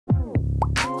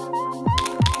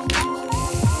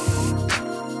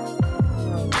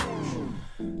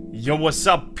Yo, what's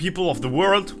up, people of the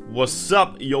world? What's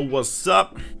up? Yo, what's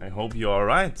up? I hope you're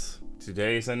alright.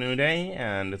 Today is a new day,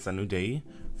 and it's a new day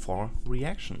for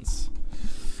reactions.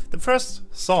 The first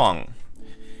song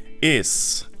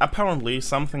is apparently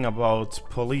something about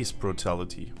police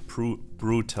brutality.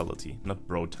 Brutality, not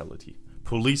brutality.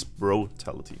 Police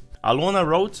brutality. Alona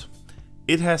wrote,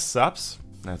 it has subs,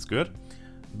 that's good.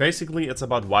 Basically, it's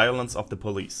about violence of the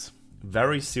police.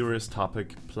 Very serious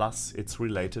topic, plus it's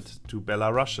related to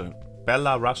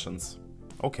Belarusians.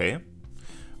 Okay.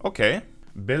 Okay.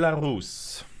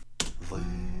 Belarus.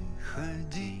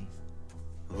 Выходи,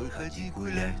 выходи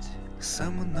гулять со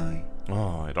мной.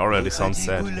 Oh, it already sounds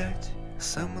sad. Выходи гулять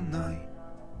со мной.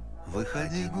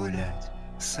 Выходи гулять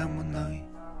со мной.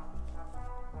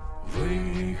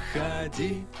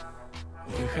 Выходи,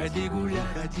 выходи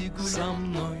гулять со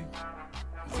мной.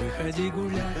 Выходи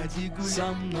гулять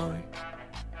со мной.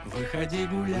 Выходи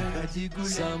гулять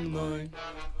со мной.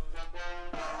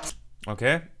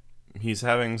 Okay, he's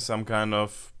having some kind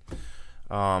of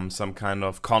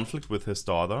conflict with his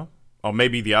daughter, or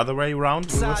maybe the other way around.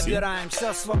 We will see.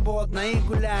 Собираемся свободно и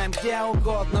гуляем где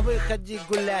угодно. Выходи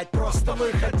гулять, просто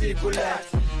выходи гулять.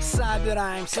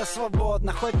 Собираемся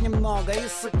свободно, хоть немного и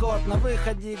сыкотно.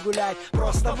 Выходи гулять,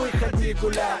 просто выходи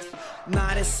гулять.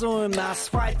 Нарисуем на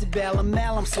асфальте белым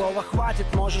мелом. Слова хватит,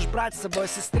 можешь брать с собой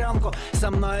сестренку. Со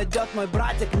мной идет мой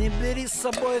братик, не бери с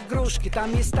собой игрушки.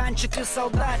 Там есть танчик и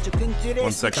солдатик.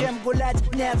 Интереснее, чем гулять,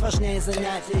 нет важнее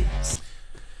занятий.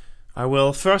 I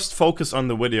will first focus on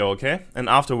the video, okay? And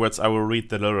afterwards I will read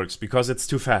the lyrics, because it's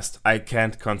too fast. I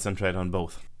can't concentrate on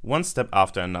both. One step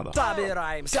after another.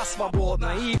 Собираемся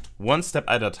свободно и One step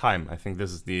at a time. I think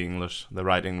this is the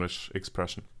right English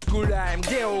expression. гуляем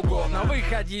где угодно.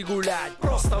 Выходи гулять,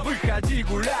 просто выходи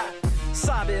гулять.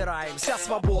 Собираемся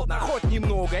свободно, хоть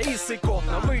немного и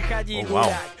сыкотно. Выходи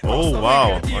гулять, просто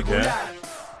выходи гулять.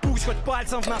 Пусть хоть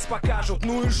пальцем в нас покажут.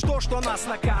 Ну и что нас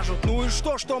накажут? Ну и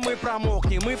что мы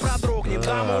промокнем, мы продрогнем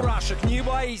до мурашек. Не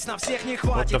боись, на всех не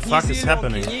хватит ни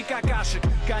зеленки, ни какашек.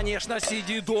 Конечно,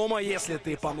 сиди дома, если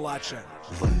ты помладше.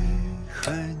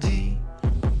 Выходи.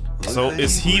 So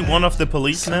is he one of the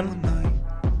policemen?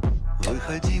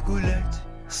 Выходи гулять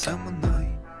со мной.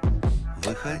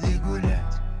 Выходи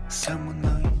гулять со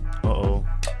мной. Uh-oh.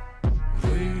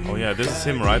 Oh yeah, this is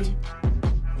him, right?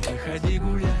 Выходи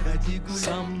гулять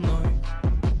со мной.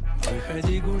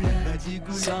 Выходи гулять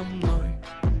со мной.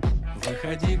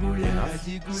 Выходи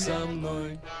гулять со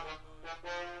мной.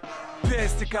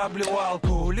 Пестик,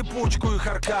 обливалку, липучку и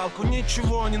харкалку.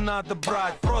 Ничего не надо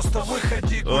брать, просто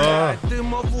выходи гулять.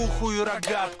 Дымовуху и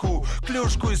рогатку,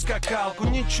 клюшку и скакалку.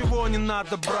 Ничего не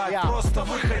надо брать, просто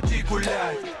выходи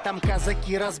гулять. Там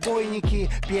казаки-разбойники,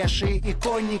 пешие и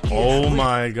конники. Oh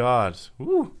my god.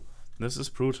 Woo. This is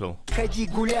brutal. Ходи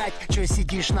гулять, чё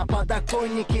сидишь на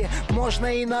подоконнике. Можно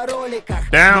и на роликах.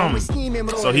 Damn.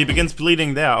 So he begins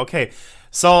bleeding there. Okay.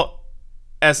 So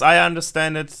as I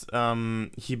understand it,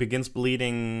 he begins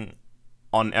bleeding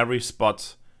on every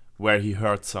spot where he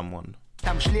hurt someone.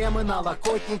 Там шлемы,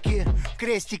 налокотники, в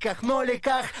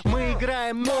крестиках-ноликах. Мы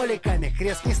играем ноликами,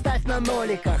 крест не ставь на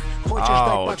ноликах. Хочешь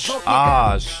дать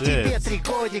поджопника? Тебе 3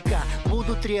 годика.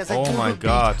 Будут резать, oh my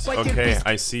god. Okay,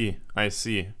 I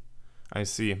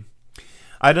see.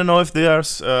 I don't know if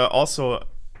there's also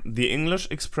the English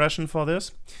expression for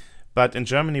this, but in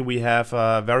Germany we have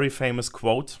a very famous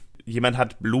quote. Jemand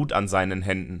hat Blut an seinen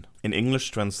Händen. In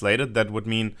English translated, that would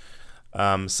mean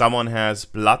someone has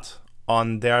blood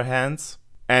on their hands.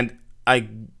 And I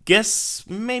guess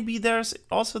maybe there's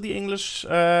also the English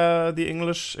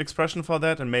expression for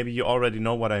that, and maybe you already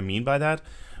know what I mean by that.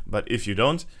 But if you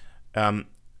don't,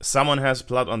 someone has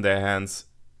blood on their hands.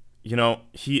 You know,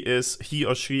 he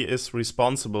or she is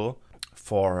responsible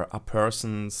for a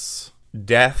person's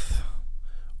death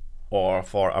or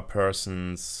for a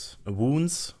person's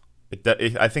wounds.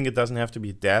 I think it doesn't have to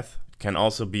be death. It can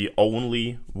also be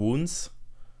only wounds.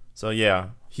 So yeah,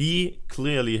 he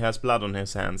clearly has blood on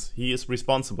his hands. He is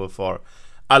responsible for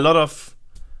a lot of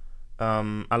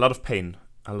pain,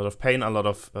 a lot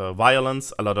of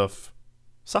violence, a lot of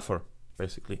suffer,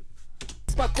 basically.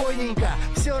 Спокойненько,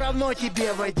 все равно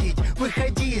тебе водить.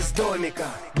 Выходи из домика.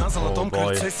 На золотом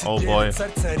крыльце сидит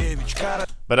царь-царевич.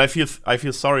 But I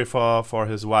feel sorry for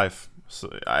his wife. So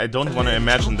I don't want to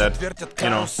imagine that, you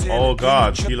know, oh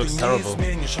god, she looks terrible.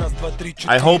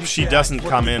 I hope she doesn't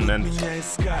come in and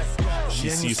she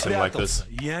sees him like this.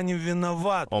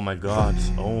 Oh my god,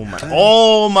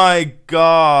 oh my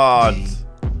god.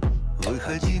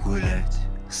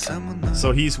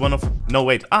 So he's one of, no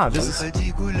wait, this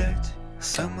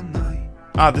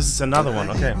is another one,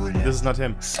 okay, this is not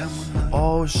him.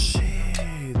 Oh shit.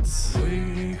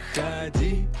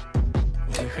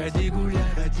 Выходи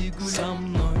гулять со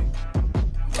мной.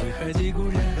 Выходи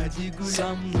гулять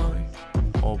со мной.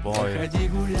 Oh boy. Выходи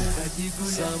гулять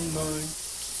со мной.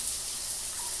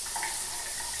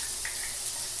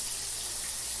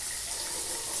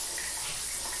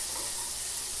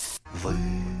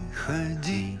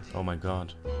 Выходи. Oh my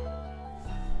god.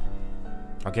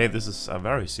 Okay, this is a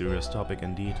very serious topic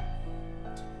indeed.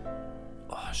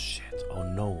 Oh shit, oh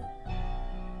no.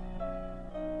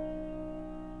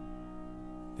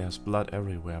 There's blood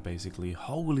everywhere, basically.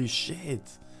 Holy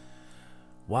shit.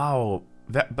 Wow.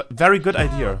 Very good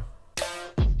idea.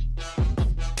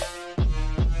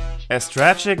 As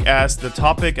tragic as the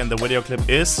topic and the video clip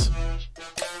is,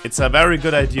 it's a very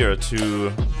good idea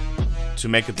to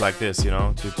make it like this, you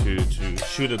know, to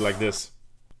shoot it like this.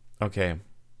 Okay.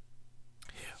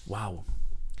 Wow.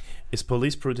 Is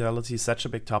police brutality such a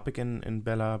big topic in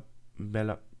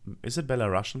is it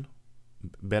Belarusian?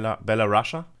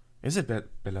 Belarussia? Is it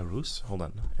Belarus? Hold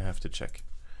on, I have to check.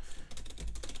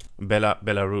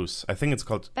 Belarus. I think it's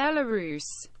called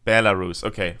Belarus. Belarus.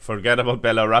 Okay, forget about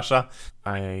Belarussia.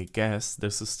 I guess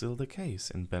this is still the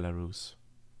case in Belarus.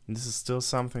 This is still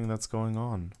something that's going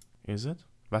on. Is it?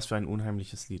 Was für ein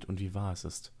unheimliches Lied und wie wahr es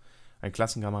ist. Ein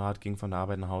Klassenkamerad ging von der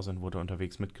Arbeit nach Hause und wurde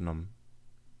unterwegs mitgenommen.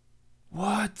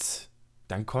 What?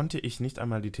 Dann konnte ich nicht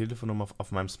einmal die Telefonnummer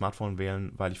auf meinem Smartphone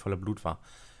wählen, weil ich voller Blut war.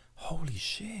 Holy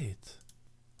shit.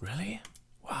 Really?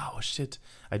 Wow, shit.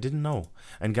 I didn't know.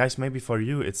 And guys, maybe for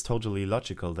you it's totally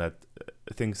logical that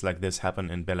things like this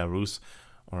happen in Belarus.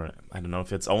 Or I don't know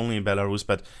if it's only in Belarus,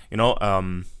 but you know,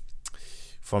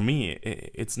 for me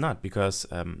it's not, because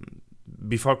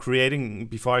before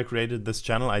I created this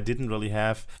channel, I didn't really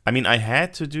have, I mean, I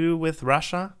had to do with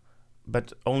Russia,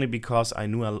 but only because I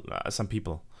knew some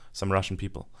people, some Russian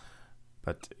people.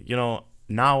 But you know,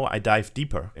 now I dive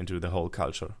deeper into the whole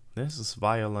culture. This is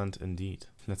violent indeed.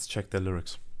 Let's check the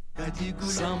lyrics.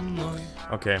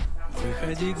 Okay,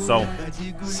 so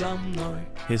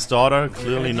his daughter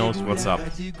clearly knows what's up.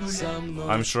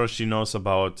 I'm sure she knows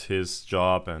about his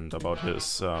job and about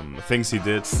his things he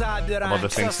did, about the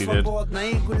things he did.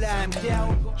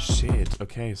 Shit.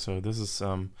 Okay, so this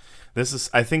is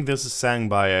I think this is sang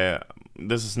by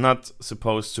this is not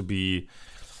supposed to be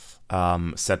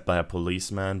said by a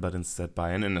policeman, but instead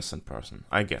by an innocent person,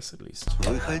 I guess, at least.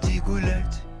 Выходи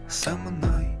гулять со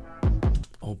мной.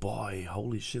 Oh boy,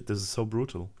 holy shit, this is so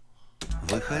brutal.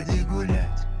 Выходи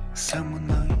гулять со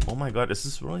мной. Oh my god, is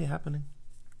this really happening?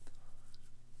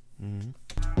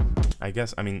 I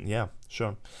guess, I mean, yeah,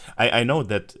 sure. I know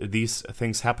that these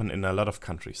things happen in a lot of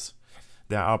countries.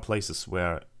 There are places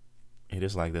where it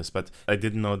is like this, but I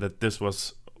didn't know that this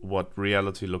was what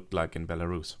reality looked like in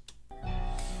Belarus.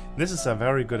 This is a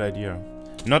very good idea.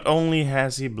 Not only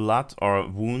has he blood or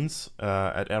wounds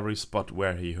at every spot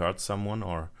where he hurt someone,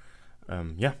 or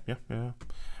on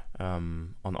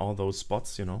all those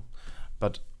spots, you know,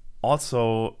 but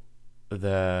also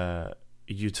the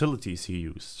utilities he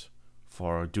used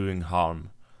for doing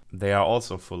harm, they are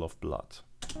also full of blood.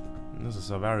 And this is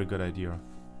a very good idea.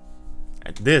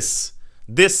 And this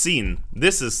scene,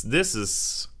 this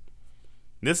is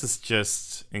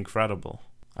just incredible.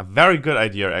 A very good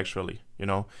idea, actually. You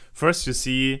know, first you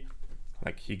see,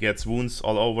 like, he gets wounds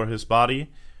all over his body.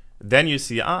 Then you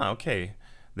see, okay,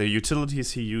 the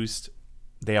utilities he used,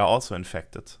 they are also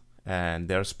infected, and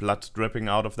there's blood dripping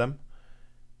out of them.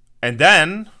 And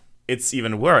then it's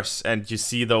even worse, and you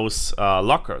see those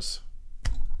lockers,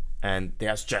 and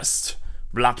there's just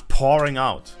blood pouring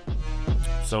out.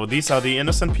 So these are the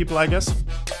innocent people, I guess.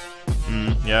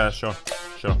 Yeah, sure.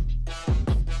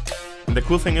 And the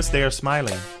cool thing is they are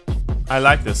smiling. I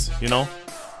like this, you know,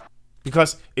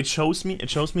 because it shows me,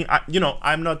 you know,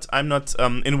 I'm not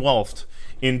involved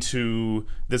into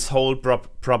this whole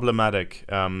problematic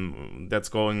that's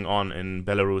going on in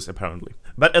Belarus, apparently.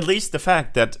 But at least the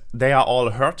fact that they are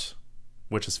all hurt,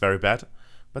 which is very bad,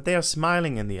 but they are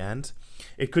smiling in the end.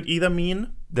 It could either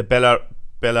mean the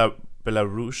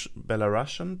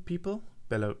Belarusian people,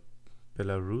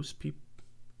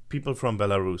 people from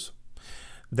Belarus,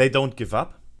 they don't give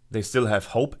up. They still have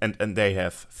hope and they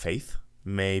have faith.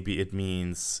 Maybe it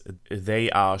means they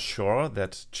are sure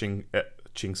that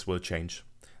things will change.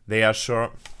 They are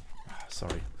sure...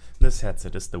 Sorry, this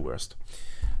headset is the worst.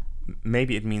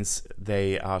 Maybe it means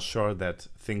they are sure that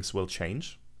things will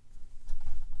change.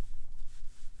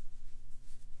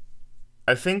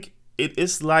 I think it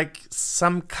is like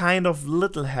some kind of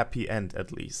little happy end,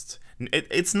 at least.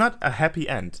 It's not a happy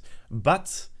end,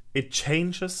 but it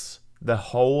changes the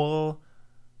whole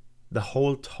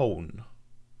tone.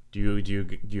 Do you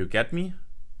get me?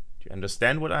 Do you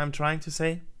understand what I'm trying to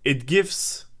say? It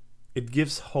gives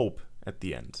hope at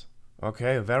the end.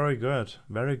 Okay, very good,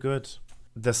 very good.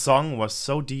 The song was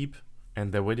so deep,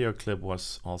 and the video clip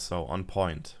was also on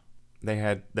point. They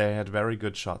had very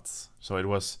good shots, so it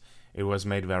was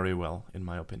made very well, in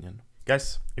my opinion.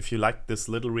 Guys, if you liked this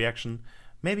little reaction,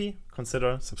 maybe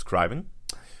consider subscribing,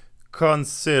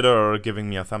 consider giving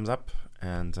me a thumbs up,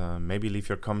 and maybe leave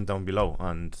your comment down below.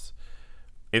 And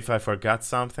if I forgot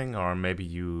something, or maybe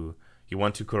you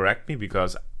want to correct me,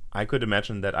 because I could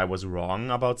imagine that I was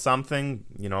wrong about something.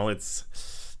 You know,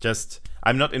 it's just,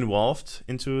 I'm not involved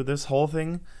into this whole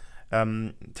thing.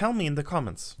 Tell me in the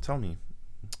comments, tell me,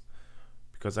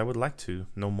 because I would like to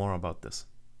know more about this.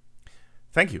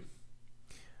 Thank you.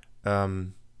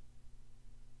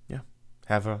 Yeah,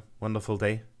 have a wonderful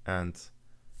day and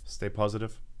stay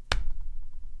positive.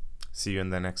 See you in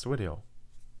the next video.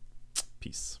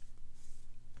 Peace.